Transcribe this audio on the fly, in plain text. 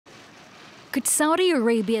Could Saudi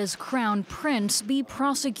Arabia's crown prince be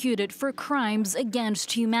prosecuted for crimes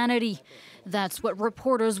against humanity? That's what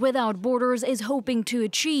Reporters Without Borders is hoping to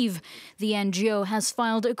achieve. The NGO has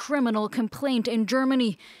filed a criminal complaint in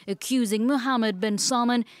Germany, accusing Mohammed bin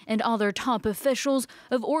Salman and other top officials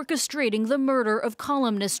of orchestrating the murder of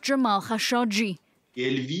columnist Jamal Khashoggi.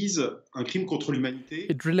 It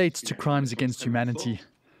relates to crimes against humanity.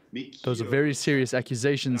 Those are very serious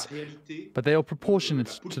accusations, but they are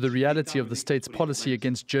proportionate to the reality of the state's policy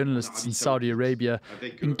against journalists in Saudi Arabia,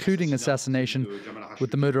 including assassination,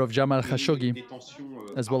 with the murder of Jamal Khashoggi,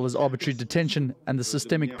 as well as arbitrary detention and the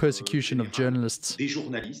systemic persecution of journalists.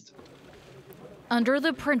 Under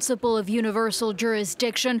the principle of universal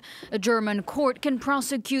jurisdiction, a German court can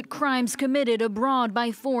prosecute crimes committed abroad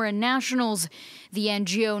by foreign nationals. The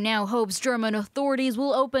NGO now hopes German authorities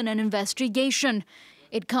will open an investigation.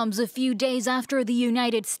 It comes a few days after the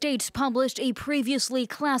United States published a previously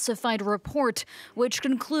classified report, which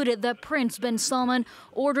concluded that Prince bin Salman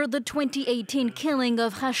ordered the 2018 killing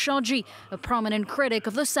of Khashoggi, a prominent critic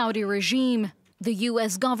of the Saudi regime. The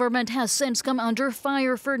U.S. government has since come under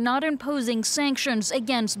fire for not imposing sanctions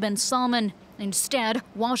against bin Salman. Instead,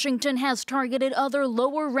 Washington has targeted other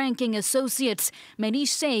lower-ranking associates. Many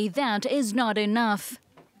say that is not enough.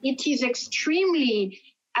 It is extremely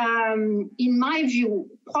in my view,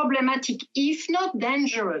 problematic, if not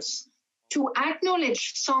dangerous, to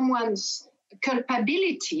acknowledge someone's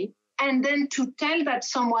culpability and then to tell that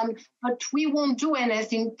someone, but we won't do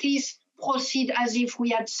anything, please proceed as if we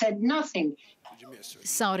had said nothing.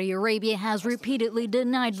 Saudi Arabia has repeatedly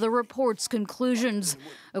denied the report's conclusions.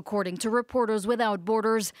 According to Reporters Without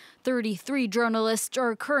Borders, 33 journalists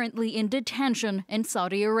are currently in detention in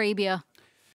Saudi Arabia.